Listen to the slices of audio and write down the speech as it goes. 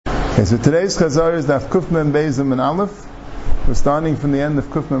Okay, so today's Chazara is Daf Kuf Mem Beis and Aleph. We're starting from the end of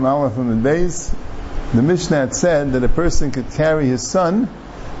Kuf Mem Aleph and Beis. The Mishnah had said that a person could carry his son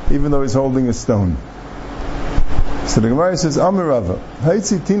even though he's holding a stone. So the Gemara says, Amar Rava,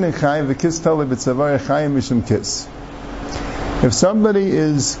 Haitzi Tina Chai v'kis tali b'tzavar Chai mishum kis. If somebody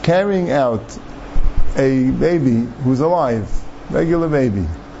is carrying out a baby who's alive, regular baby,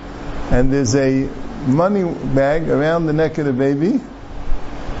 and there's a money bag around the neck of the baby,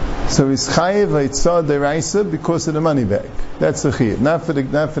 so he's chayiv haitzah deraisa because of the money bag. That's the chayiv, not for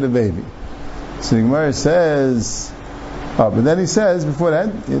the baby. So the Gemara says, but then he says before that,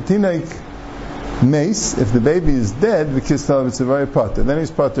 yatinaik mace, if the baby is dead, v'kis tal b'tzavar potter, then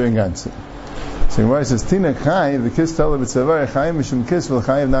he's potter in ganzen. So the Gemara says, tinak chayiv v'kis tal b'tzavar chayiv mishum kis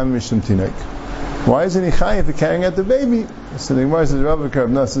v'chayiv nam mishum tinak. Why isn't he chayiv for carrying out the baby? So the Gemara says, Rabbi karab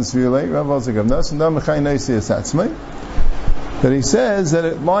nasan sviyulei, Rabbi also karab nasan, dam chayiv naisi asatzmai. That he says that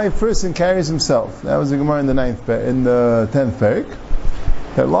a live person carries himself. That was the Gemara in the 10th parak.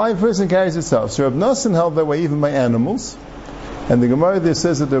 That live person carries himself. So Rabbi Nassan held that way even by animals. And the Gemara there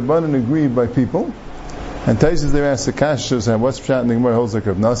says that they're bun and agreed by people. And Taisus there asks the Kash shows what's pshat, and the Gemara holds like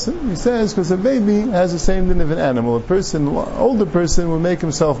Rabbi Nassan. He says because a baby has the same thing of an animal. A person, older person, will make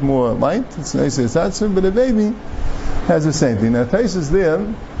himself more light. It's nice, but a baby has the same thing. Now Taisus there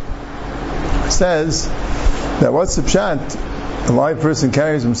says that what's the pshat? A live person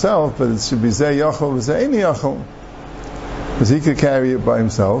carries himself, but it should be Zeh Yachol v'Zeh Eini Yachol. Because he could carry it by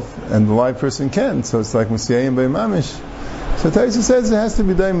himself, and the live person can. So it's like Musiyayim by Mamish. So Taisa says it has to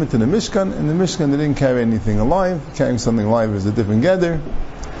be diamond in the Mishkan. In the Mishkan they didn't carry anything alive. Carrying something alive is a different gather.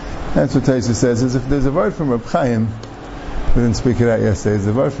 That's what Taisa says. Is if there's a word from Reb Chaim, we didn't speak it out yesterday, there's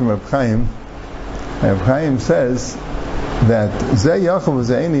a word from Reb Chaim, and Reb Chaim says that Zeh Yachol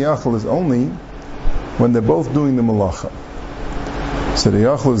v'Zeh Eini Yachol is only when they're both doing the malacha. So the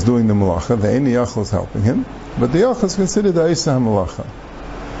Yachol is doing the malacha, the Eini Yachol is helping him, but the Yachol is considered the Isa HaMalacha.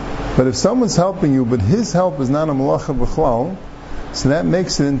 But if someone's helping you, but his help is not a malacha b'chlal, so that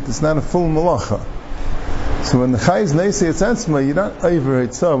makes it's not a full malacha. So when the Chai is Neisei Etzatzma, you're not over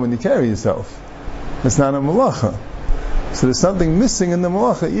Eitzah when you carry yourself. It's not a malacha. So there's something missing in the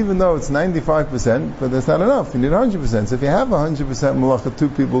malacha, even though it's 95%, but that's not enough. You need 100%. So if you have 100% malacha, two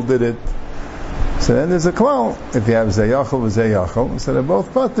people did it, so then there's a klal. If you have Zeh Yachol v'Zeh Yachol, so they're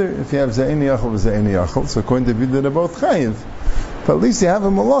both pater. If you have Zeh Eini Yachol v'Zeh Eini Yachol, so according to Vida, they're both chayiv. But at least you have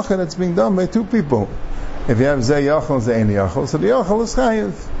a malacha that's being done by two people. If you have Zeh Yachol and Zeh Eini Yachol, so the Yachol is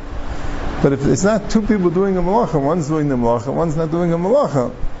chayiv. But if it's not two people doing a malacha, one's doing the malacha, one's not doing a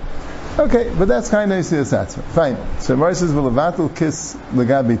malacha. Okay, but that's kind of Yisrael. Fine. So Mar says, v'levatul kis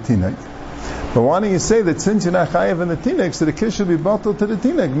legabi tinak. But why don't you say that since you're not chayiv in the tinek, so the kiss should be bottled to the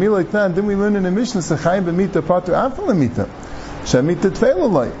tinek? Me like that, didn't we learn in the Mishnah, so chayiv b'mita patu afal mita. Shamita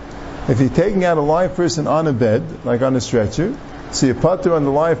tfeilalai. If you're taking out a live person on a bed, like on a stretcher, so you patu on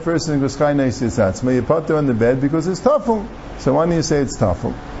the live person because chayiv neis yisatzma, you patu on the bed because it's tafel. So why don't you say it's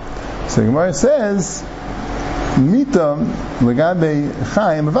tafel? So Gemara says, mita legabe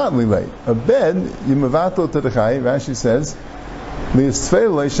chayiv mevatli lei. A bed, you mevatel to the chayiv, Rashi says,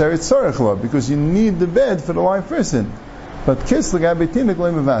 because you need the bed for the live person. But kiss, the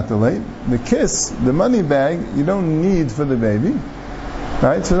kiss, the money bag, you don't need for the baby.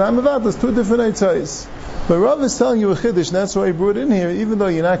 Right? So there's two different eitzais. But Rav is telling you a chiddush, and that's why he brought it in here, even though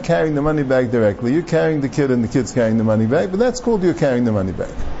you're not carrying the money bag directly. You're carrying the kid and the kid's carrying the money bag, but that's called you're carrying the money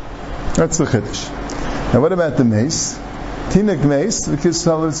bag. That's the chiddush. Now what about the mace? Tinik mace, because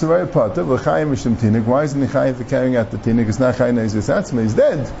it's a very potter, v'chayim mishum tinik. Why isn't he chayim for carrying out the tinik? It's not chayim neis yisatzma, he's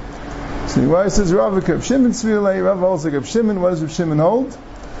dead. So why says Rav Reb Shimon tzvilei, Rav also Reb Shimon, what does Reb Shimon hold?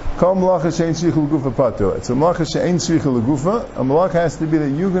 Kol malacha she'ein shrichel gufa patur. So malacha she'ein shrichel gufa, a malacha has to be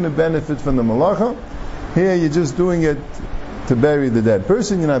that you're going to benefit from the malacha. Here you're just doing it to bury the dead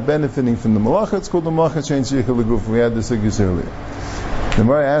person, you're not benefiting from the malacha, it's called the malacha she'ein shrichel gufa. We had this earlier. The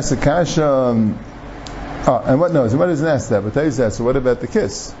Gemara asks the kasha, and what doesn't ask that, but tells that. So what about the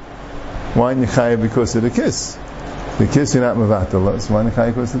kiss? Why in Yechayev because of the kiss? The kiss you're not mevatel, so why in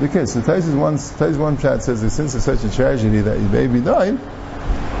Yechayev because of the kiss? So tells one chat says that since it's such a tragedy that your baby died,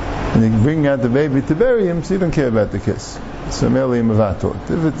 and you bring out the baby to bury him, so you don't care about the kiss. So merely mevatel.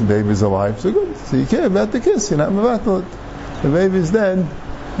 If the baby's alive, so good. So you care about the kiss, you're not mevatel. The baby's dead.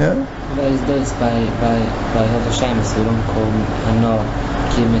 Yeah? But it's those by Hod Hashem, so we don't call him no.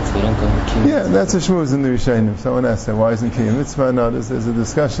 Yeah, that's a shmuz in the Rishayim. Someone asked that, why isn't Kiyam Mitzvah? No, there's a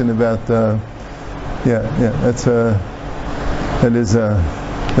discussion about, that is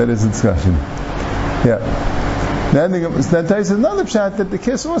a discussion. Yeah. Then that tells another pshat that the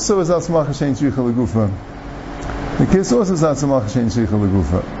kiss also is al smach shein shrichel legufa. The kiss also is al smach shein shrichel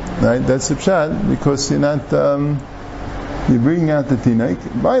legufa. right? That's the pshat, because you're not, you're bringing out the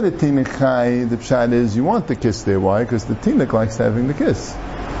tinik. By the tinik chai, the pshat is you want the kiss there. Why? Because the tinik likes having the kiss.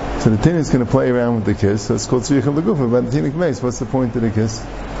 So the tinik is going to play around with the kiss. So it's called tzricha l'gufa. But the tinik mace, what's the point of the kiss?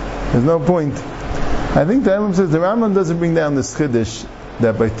 There's no point. I think the Rambam says the Rambam doesn't bring down the chiddush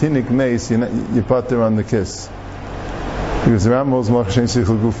that by tinik mace you pater on the kiss, because the Rambam holds machshein tzricha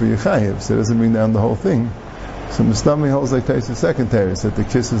l'gufa yichayev, so it doesn't bring down the whole thing. So Mustami holds like Taisus secondary, that the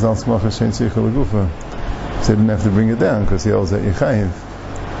kiss is al smach hashem tzricha l'gufa. So he didn't have to bring it down because he holds that yichayev.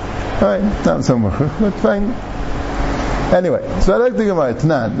 Alright, not so much, but fine. Anyway, so I like the Gemara.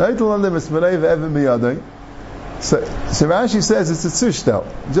 Tanan, noitel on the mismarei ve'ever biyadoi. So Rashi says it's a tzushtel.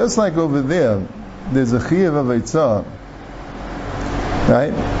 Just like over there's a chiyav of eitzah,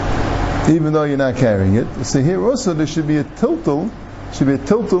 right? Even though you're not carrying it. So here also there should be a tiltul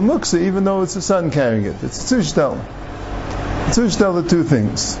muksa, even though it's the son carrying it. It's a tzushtel. Tzushtel are two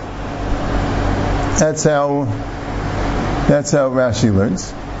things. That's how Rashi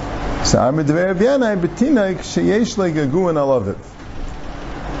learns. So Amid Rabbi betinaik sheyesh legaguan alaviv.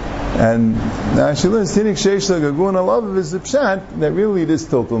 And Rashi learns tinik sheyesh legaguan alaviv is the pshat that really it is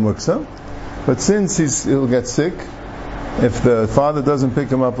tiltul muksa. But since he'll get sick, if the father doesn't pick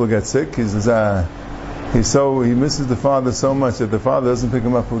him up, he'll get sick. He misses the father so much that the father doesn't pick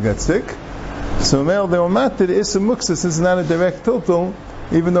him up, he'll get sick. So male they will matter the issa muksa, since it's not a direct tiltul,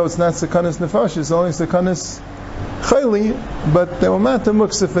 even though it's not sekanas nefesh, it's only sekanas chayli, but they will matter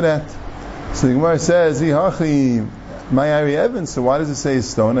muksa for that. So the Gemara says, "Ihachi ma'ari Evan." So why does it say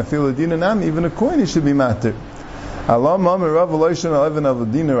stone? I feel a dinar nam, even a coin it should be matter. Allah ma'amir rav loishon al Evan al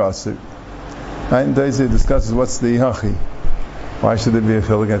dinar asur. Right, and Daisy discusses what's the ihachi. Why should there be a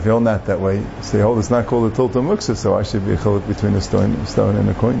chilik? I feel not that way. So they hold it's not called a tiltul muksa, so why should there be a chilik between a stone and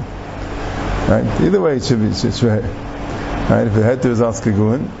a coin? Right? Either way, it should be. It's right. Right? If the head results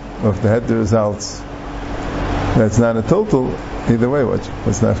kaguin, or if the head results that's not a tiltul, either way, what's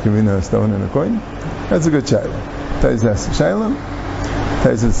nafkamina, a stone and a coin? That's a good shaila. Taisa has shailam.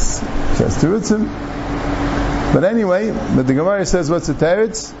 Taisa says terutzim. But anyway, but the Gemara says what's the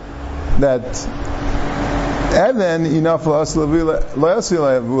teretz? That Evan enough a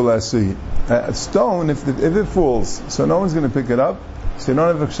stone, if it falls, so no one's going to pick it up, so none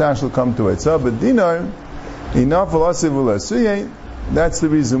of a kshash will come to it. So, but dinar enough that's the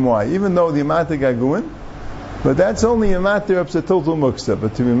reason why. Even though the matter gaguin, but that's only a matter of tiltul muksa.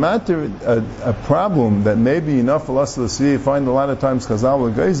 But to be matter a problem that maybe enough you find a lot of times Chazal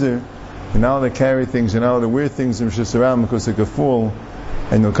and Geyser, you're not allowed to carry things, you're not allowed to wear things in Rosh Hashanah because they could fall,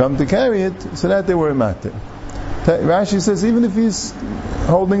 and you'll come to carry it, so that they were matter. Rashi says even if he's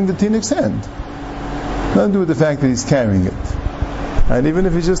holding the tinik's hand, nothing to do with the fact that he's carrying it, and even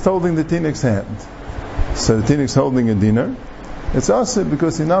if he's just holding the tinik's hand, so the tinik's holding a dinar, it's also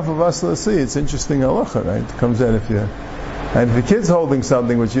because enough of us see it's interesting halacha, right? It comes out if the kid's holding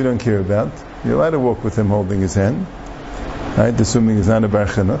something which you don't care about, you're allowed to walk with him holding his hand, right? Assuming he's not a bar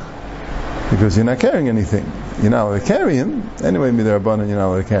chinuch, because you're not carrying anything. You're not allowed to carry him. Anyway, midarabbanan, you're not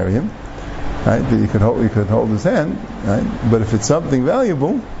allowed to carry him. Right? But you could hold his hand. Right? But if it's something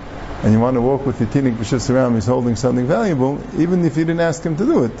valuable, and you want to walk with your tinik b'shus around, he's holding something valuable, even if you didn't ask him to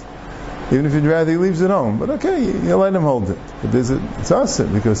do it, even if you'd rather he leaves it home. But okay, you let him hold it. But it's also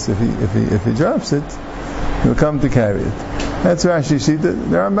because if he drops it, he'll come to carry it. That's Rashi. The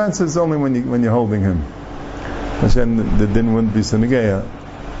Ramban says only when you're holding him. Hashem, the din wouldn't be sinegeya,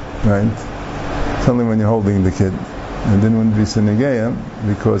 right? It's only when you're holding the kid. The din wouldn't be sinegeya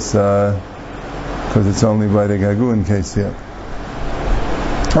because it's only by the gaguin case here.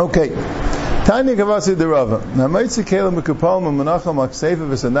 Okay. Tanya Kavasi the Rava.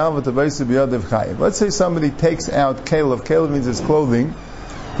 Let's say somebody takes out kelev. Kelev means his clothing,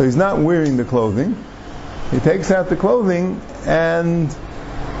 but he's not wearing the clothing. He takes out the clothing and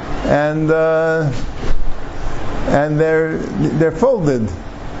they're folded.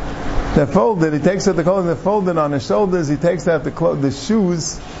 They're folded. He takes out the clothing. They're folded on his shoulders. He takes out the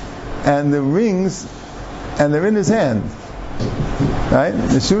shoes and the rings, and they're in his hand. Right?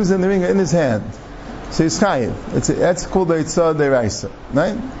 The shoes and the ring are in his hand. So he's chayiv. That's called a itzah deraisa.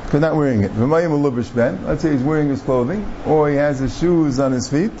 Right? Because not wearing it. Let's say he's wearing his clothing, or he has his shoes on his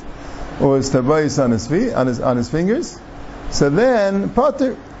feet, or his tabayis on his feet, on his fingers. So then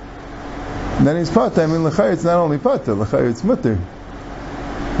pater. Then he's pater. I mean, l'chayr it's not only pater. L'chayr it's mutter.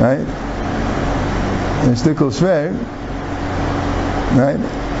 Right? And shtikol shver. Right?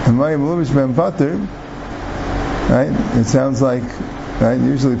 And mayim lubish ben pater. Right? It sounds like, right?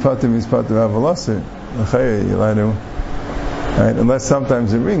 Usually pater means pater avalasser. L'chayr, you're allowed to, right? Unless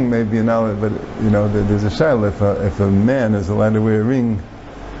sometimes a ring may be an allowed, but there's a shaila if a man is allowed to wear a ring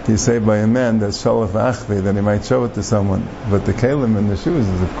you say by a man that's shalaf achvi, then he might show it to someone. But the kelim and the shoes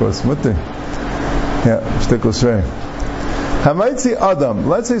is of course mutter. Yeah, shtikl shrei. Hamaitzi Adam.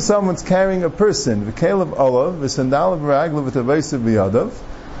 Let's say someone's carrying a person. The kelev olav, the sandal of raglav, the tavaysiv biyadav,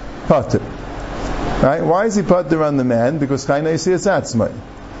 pater. Right? Why is he pater on the man? Because chaynei siyas atzmai.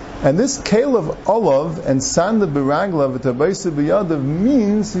 And this kelev olav and sandal beraglav, the tavaysiv biyadav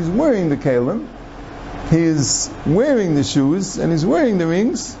means he's wearing the kelim, he is wearing the shoes, and he's wearing the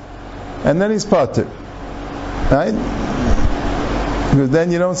rings, and then he's pater. Right? Because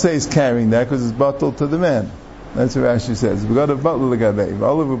then you don't say he's carrying that because it's bottled to the man. That's what Rashi says. We got a bottle legabei.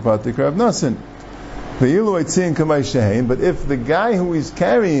 V'olavu pater k'rav nasin. V'yilu eitzin kamay shehein. But if the guy who he's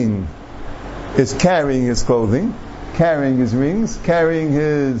carrying is carrying his clothing, carrying his rings, carrying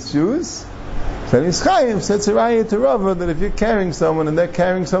his shoes, then he's chayim. So it's a raya to Rava that if you're carrying someone and they're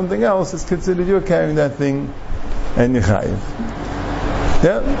carrying something else, it's considered you're carrying that thing, and you're chayim.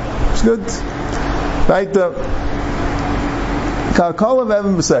 Yeah, it's good. Right up. So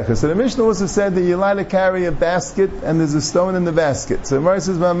the Mishnah also said that you're allowed to carry a basket and there's a stone in the basket. So the Gemara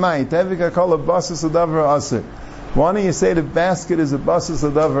says, why don't you say the basket is a basis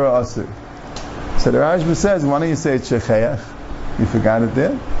adavar asur? So the Rashba says, why don't you say it's shecheach? You forgot it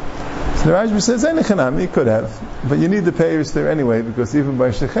there? So the Rashba says, you could have. But you need the payers there anyway, because even by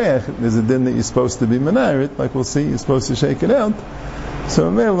shecheach, there's a din that you're supposed to be menarit, like we'll see, you're supposed to shake it out.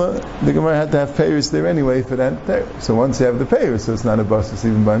 So the Gemara had to have payers there anyway for that there. So once you have the payers, so it's not a basis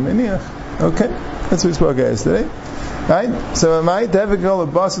even by meniach. Okay, that's what we spoke yesterday. Right? So I might have a call a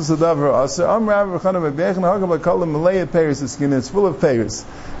basis of davar aser. Rav v'chana mebechn hagam call a malaya payers. The skin is full of payers.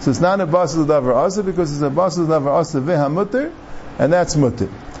 So it's not a basis of davar aser because it's a basis of davar aser v'hamutter, and that's mutter.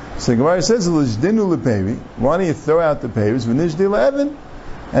 So the Gemara says l'jdinu leperi. Why don't you throw out the payers? V'nishdi le'evan.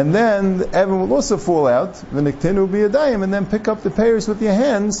 And then the Evan will also fall out, v'niktinu will be a dayim, and then pick up the payers with your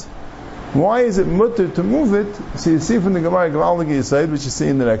hands. Why is it mutter to move it? So you see from the Gemara Gavalnagi Yisayid, which you see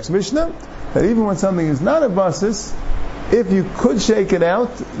in the next Mishnah, that even when something is not a basis, if you could shake it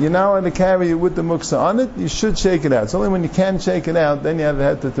out, you're now allowed to carry it with the muksa on it, you should shake it out. It's only when you can't shake it out, then you have the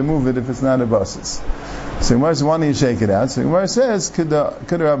head to move it if it's not a basis. So Gemara says, why don't you shake it out? So Gemara says, and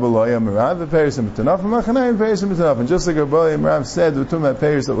just like Rabbi and Rav said, we're talking about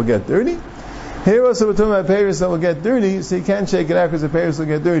payers that will get dirty. Here also we're talking about payers that will get dirty, so you can't shake it out because the payers will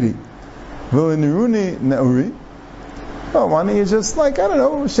get dirty. Oh, why don't you just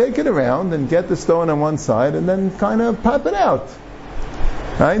shake it around and get the stone on one side and then kind of pop it out.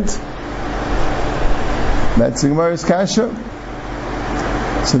 Right? That's the Gemara's kasha.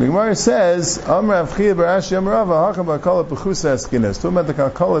 So the Gemara says, talking about the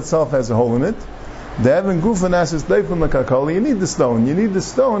kalkal itself has a hole in it. You need the stone. You need the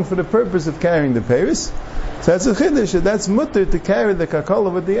stone for the purpose of carrying the peiros. So that's a chiddush. That's mutter to carry the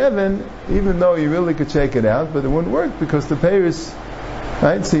kalkal with the evan, even though you really could shake it out, but it wouldn't work because the peiros,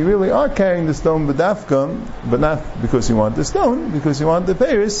 right? So you really are carrying the stone b'dafka, but not because you want the stone, because you want the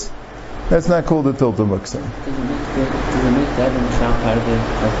peiros. That's not called a tilta muksa. Does it make the Evan sound part of the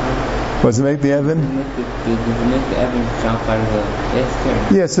kalkal? Does it make the Evan? Does it make the Evan sound part of the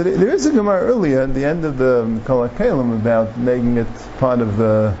Esther? Yeah, so there is a Gemara earlier at the end of the Kol HaKelim about making it part of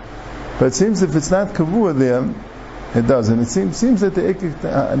the... But it seems if it's not kavua there, it doesn't. It seems that the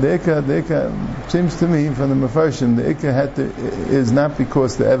ikka seems to me from the Mefarshim, the ikka is not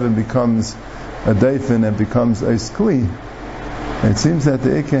because the Evan becomes a daifin and becomes a skli. It seems that the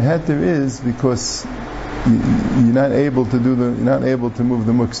ikka heter is because you're not able to move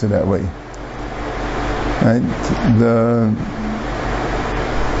the muksa that way. Right? The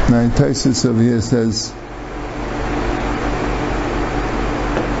Taisus over here says,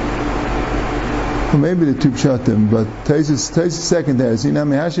 well, maybe the two pshatim, but Taisus second has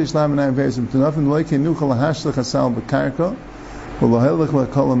Inami hashish lam and peresim tunafim loike nuchal hashlach asal b'karka u'lohelach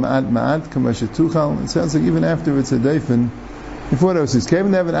v'kol ma'ad kamashatuchal. It sounds like even after it's a daifin. Before those is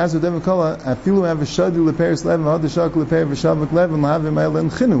Kevin Evan as with them call I feel have a shadi leperis levin had the shak leper v'shavak levin lahavim eilen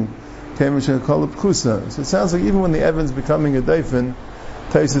chinu Kevin shall call it kusa. So it sounds like even when the Evan's becoming a daifin,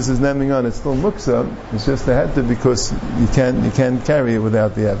 Taisus is naming on it's still muksa. It's just a heter because you can't carry it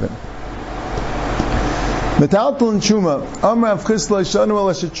without the Evan. Metaltal and Chuma. Amrav Chisla Shanu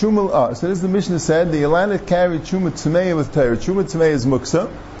ala Shechumel ah. So this is the Mishnah said the Elana carry Chuma Tmeya with Torah. Chuma Tmeya is muksa,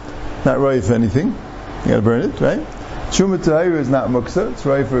 not right if anything. You gotta burn it, right? Chuma Tahira is not muksa, it's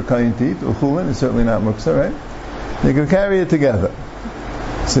right for a kain teeth. Uchulin is certainly not muksa, right? They can carry it together.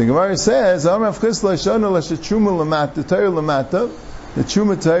 So the Gemara says, Amrav Chisla Shanu ala Shechumel lamata, the Torah lamata, the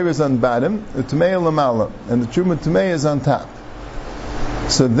Chuma Tahira is on bottom, the Tmeya lamala, and the Chuma Tmeya is on top.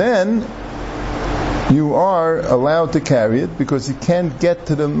 So then, you are allowed to carry it because you can't get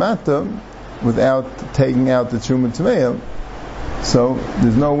to the mata without taking out the truma tmeya. So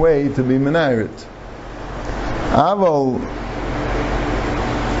there's no way to be menair it. Aval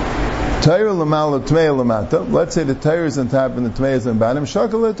Torah lamala tmeya lamata. Let's say the Torah is on top and the tmeya is on bottom.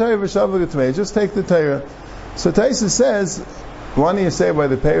 Shakal the Torah v'shavak tmeya. Just take the Torah. So Taisa says, why don't you say by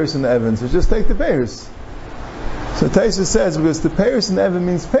the payers and the Evans? So just take the payers. So Taisa says, because the payers and Evan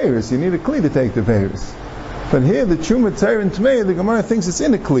means payers, you need a kli to take the payers. But here, the Truma, Torah, and Tmeya, the Gemara thinks it's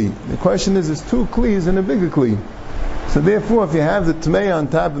in a kli. The question is, there's two klis in a bigger kli. So therefore, if you have the Tmeya on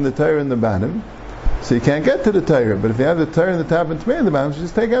top and the Torah in the bottom, so you can't get to the Torah. But if you have the Torah in the top and Tmeya in the bottom, you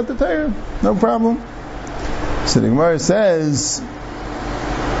just take out the Torah. No problem. So the Gemara says,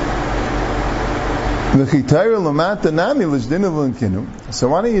 so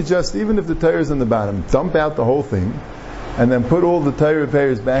why don't you just, even if the Torah is on the bottom, dump out the whole thing, and then put all the Torah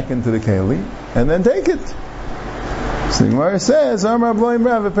payers back into the keli, and then take it. So the Gemara says, they're going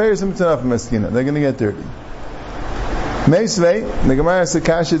to get dirty. Meisvei, the Gemara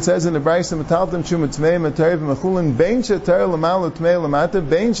Sakash, it says in the Brayso, Metaltem Shum Tmei Matariv Mechulin Bein Shetar Lamala Tmei Lamata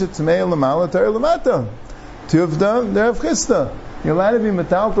Bein Shetmei Lamala Tar Lamata. Two of them, they're of Chista. You're allowed to be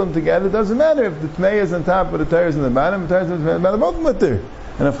metaltem together. It doesn't matter if the tmei is on top or the Torah is in the bottom. The Torah is in the bottom. Both mutter.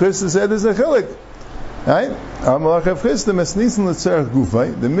 And if Chista said there's a chilik, right?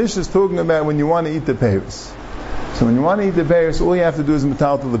 The Mish is talking about when you want to eat the peiros. So when you want to eat the peiros, all you have to do is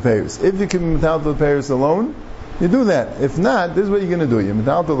metaltel the peiros. If you can metaltel the peiros alone, you do that. If not, this is what you're going to do. You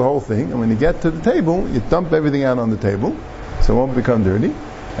metaltel the whole thing, and when you get to the table, you dump everything out on the table, so it won't become dirty,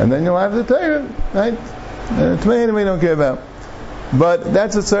 and then you'll have the Torah, right? Tmei anyway don't care about. But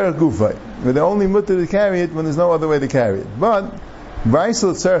that's a tzarech gufay. We're the only mutter to carry it when there's no other way to carry it. But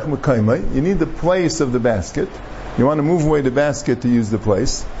b'raisel tzarech mekaymai, you need the place of the basket. You want to move away the basket to use the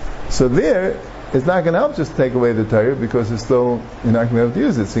place. So there, it's not going to help just take away the Torah because it's still, you're not going to be able to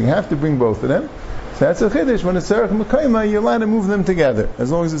use it. So you have to bring both of them. So that's a chiddush. When it's tzarech mekaymai, you're allowed to move them together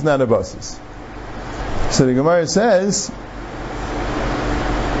as long as it's not a buses. So the Gemara says,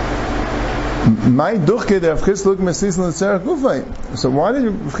 my duchke der Chista look mesisn l'tzarech gufay. So why did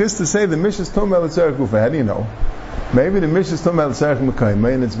Chista say the Mish is talking about l'tzarech gufay? How do you know? Maybe the Mish is talking about l'tzarech mekayim,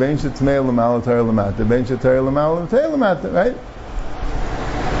 and it's bein shetmei l'mal l'tar l'mata, bein shetmei l'mal l'tar l'mata, right?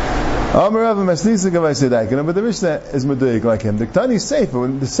 Amar Rav mesnisn gavay sedakin, but the Mishnah is meduik like him. The Ktani Sefer,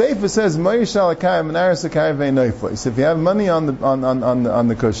 when the Sefer says Moish alakayim and aris akayim vein noiflis. If you have money on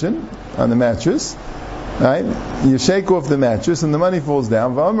the cushion, on the mattress, right? You shake off the mattress and the money falls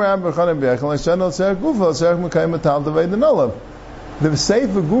down. The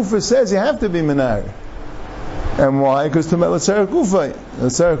Sefer Gufa says you have to be menair. And why? Because to Tzarech Gufa,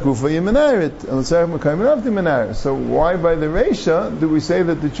 Tzarech Gufa you menair it, and Tzarech Mekayim you don't have to menair. So why by the Reisha do we say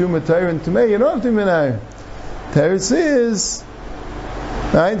that the Chuma Torah and Tmei you don't have to menair? Teretz is,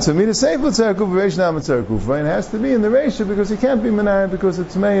 right? So me the Sefer Tzarech Gufa Reisha Nam Tzarech Gufa, and it has to be in the Reisha because you can't be menair because the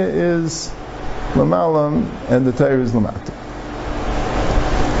Tmei is Lamalam and the Torah is Lamata.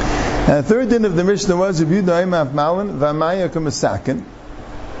 And the third din of the Mishnah was Rabbi Ma'af Malan V'Amaya Kamasakin.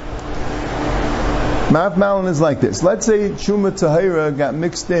 Ma'af Malan is like this. Let's say Chuma Tahira got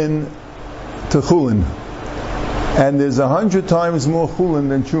mixed in to Chulin, and there's 100 times more Chulin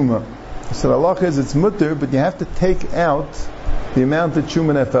than Chuma. So the halacha is it's mutter, but you have to take out the amount of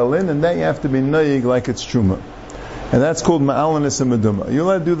Chuma that fell in, and then you have to be noyig like it's Chuma. And that's called Ma'alanis and Meduma. You're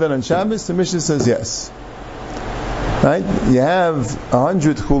allowed to do that on Shabbos? The Mishnah says yes. Right? You have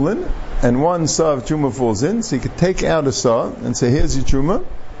 100 chulin, and one saw of Truma falls in, so you could take out a saw and say, here's your Truma,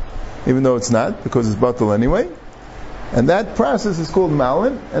 even though it's not, because it's batal anyway. And that process is called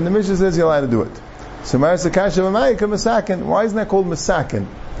Malin, and the Mishnah says you're allowed to do it. So Maris Akasha V'Mayika Masakin. Why isn't that called Masakin?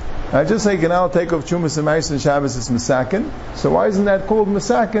 Just like I'll take off Truma Samaris and Shabbos is Masakin. So why isn't that called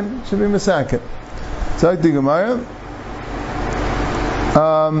Masakin? It should be Masakin. So like the Gemara,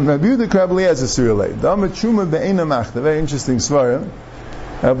 Rabbi Yehuda Krabli has a surelay. Dama Truma be'ena machta. Very interesting svara.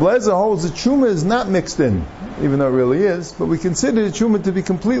 Blazer holds that Truma is not mixed in, even though it really is, but we consider the Truma to be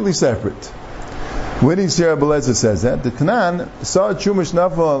completely separate. Where do you see Rabbi Lezer says that? The Tanan saw Truma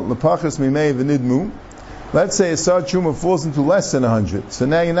shnafa lepachas mimei v'nidmu. Let's say a saw Truma falls into less than 100. So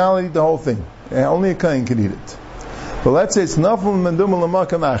now you're not allowed to eat the whole thing. Only a kohen can eat it. But let's say it's nafal menduma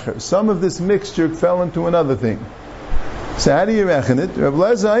l'makam acher. Some of this mixture fell into another thing. So how do you reckon it? Rabbi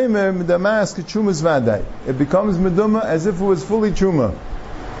Lezer Aimer medamas k'trumas vaday. It becomes meduma as if it was fully truma.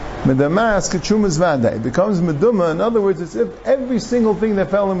 Medamas k'trumas vaday. It becomes meduma. In other words, it's if every single thing that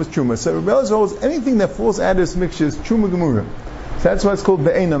fell in was truma. So Rabbi Lezer holds anything that falls out of this mixture is truma gemura. So that's why it's called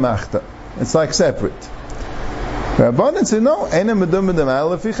be'ena machta. It's like separate. Rabbanan said, no,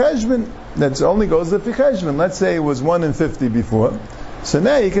 that only goes to Ficheshbon. Let's say it was 1 in 50 before. So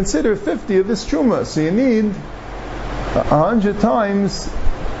now you consider 50 of this truma. So you need 100 times.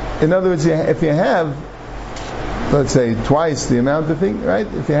 In other words, if you have, let's say, twice the amount of thing, right?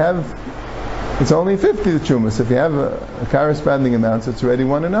 If you have, it's only 50 the truma. So if you have a corresponding amount, so it's already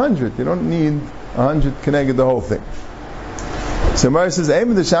 1 in 100. You don't need 100 connected the whole thing. So Mara says,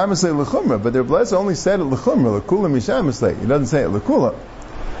 "Aim the shamislei lechumra," but the Rebbe only said it lechumra, lekula mishamislei. He doesn't say it lekula.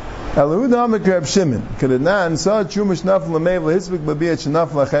 Elahuda amek Reb Shimon kadenan saw truma shnafel lemeiv lehisbik babiyat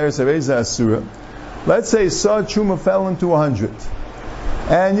shnafel acheres areza asura. Let's say saw truma fell into 100,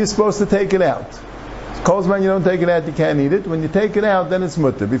 and you're supposed to take it out. Kolzman, you don't take it out, you can't eat it. When you take it out, then it's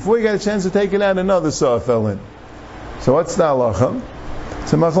mutter. Before you get a chance to take it out, another saw fell in. So what's the halacha?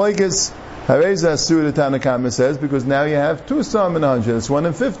 So machlekes. Hareza Asur, the Tanakama says, because now you have 2 Sa'am in 100, it's 1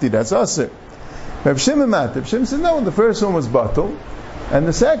 in 50, that's Asur. Reb Shimon Mat, Reb Shimon says, no, the first one was Batul, and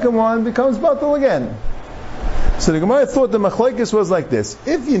the second one becomes Batul again. So the Gemara thought the Machlekes was like this: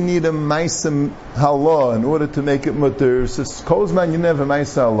 if you need a Ma'aseh Halah in order to make it Mutter, so Kozman, you never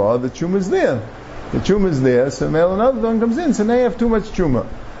Ma'aseh Halah, the Truma is there. The Truma is there, so Mel another one comes in, so now you have too much Truma.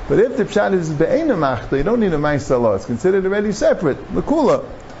 But if the Pshat is Be'ena Machta, you don't need a Ma'aseh Halah, it's considered already separate, L'kula.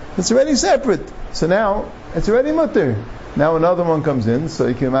 It's already separate. So now, it's already mutter. Now another one comes in, so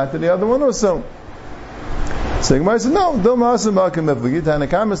you can matter the other one also. So Gemara says, no, don't master Malkim Meflagit, and a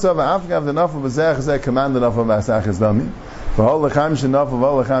Kamasav, Afgav, the Nafal, Bazach, is that command the Nafal, Vasach is Dami. For all the Cham Shenafal,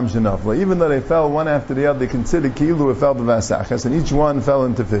 all the Cham Shenafal. Even though they fell one after the other, they considered Kilu, it fell to Vasachas, and each one fell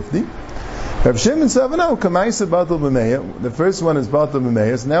into 50. Rav Shimon said, no, Kamaisa Batal B'meya. The first one is Batal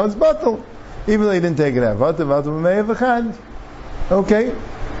B'meya, so now it's Batal. Even though he didn't take it out. Batal B'meya V'chad. Okay.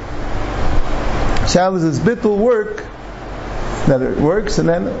 Shabbos is bittul work, that it works, and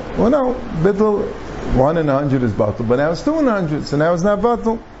then, well no, bittul 1 in 100 is batul, but now it's 2 in 100, so now it's not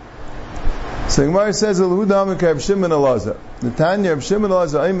batul. So Gemara says, Elahuda amek Reb Shimon Elazar. The Tanya Reb Shimon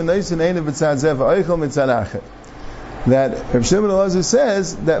Elazar, Ayman Neisin Einav B'tzad Zev, Eichel Mitzad Achet. That Reb Shimon Elazar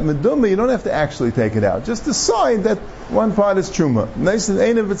says that medumah, you don't have to actually take it out. Just decide that one part is truma. Neisin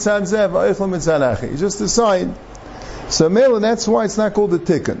Einav B'tzad Zev, Eichel Mitzad Achet. You just decide. So Mela, that's why it's not called a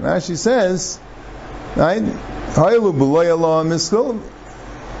tikkun. Rashi says, right? Haylu b'loy Allah miskol,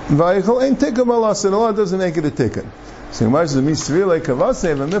 v'aychol ein tikkun b'alas, and Allah doesn't make it a tikkun. So Gemara says, "Misri'ilei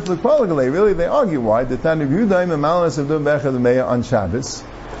kavasei v'miflik palagalei." Really, they argue why the Tanya of Yudaim and Malalas of Dum Bechad Meya on Shabbos.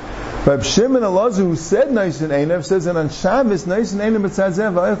 But Shimon Elazar, who said Neisin Einav, says that on Shabbos Neisin Einav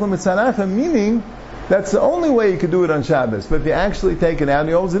b'tzazev v'aychol mitzanacha, meaning that's the only way you could do it on Shabbos. But if you actually take it out,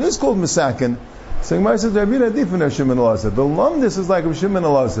 he holds it is called misakin. So Gemara says, Rabbi different of Shimon Elazar. The lumdis is like of Shimon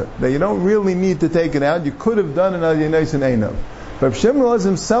Elazar, that you don't really need to take it out. You could have done another Neisin Einav. But Shimon Elazar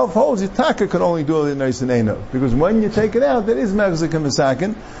himself holds Yitaka can only do it Neisin Einav, because when you take it out, that is mechzik and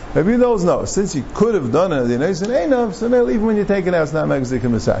misakin. Rabbi knows no. Since you could have done another Neisin Einav, so even when you take it out, it's not mechzik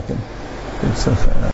and misakin.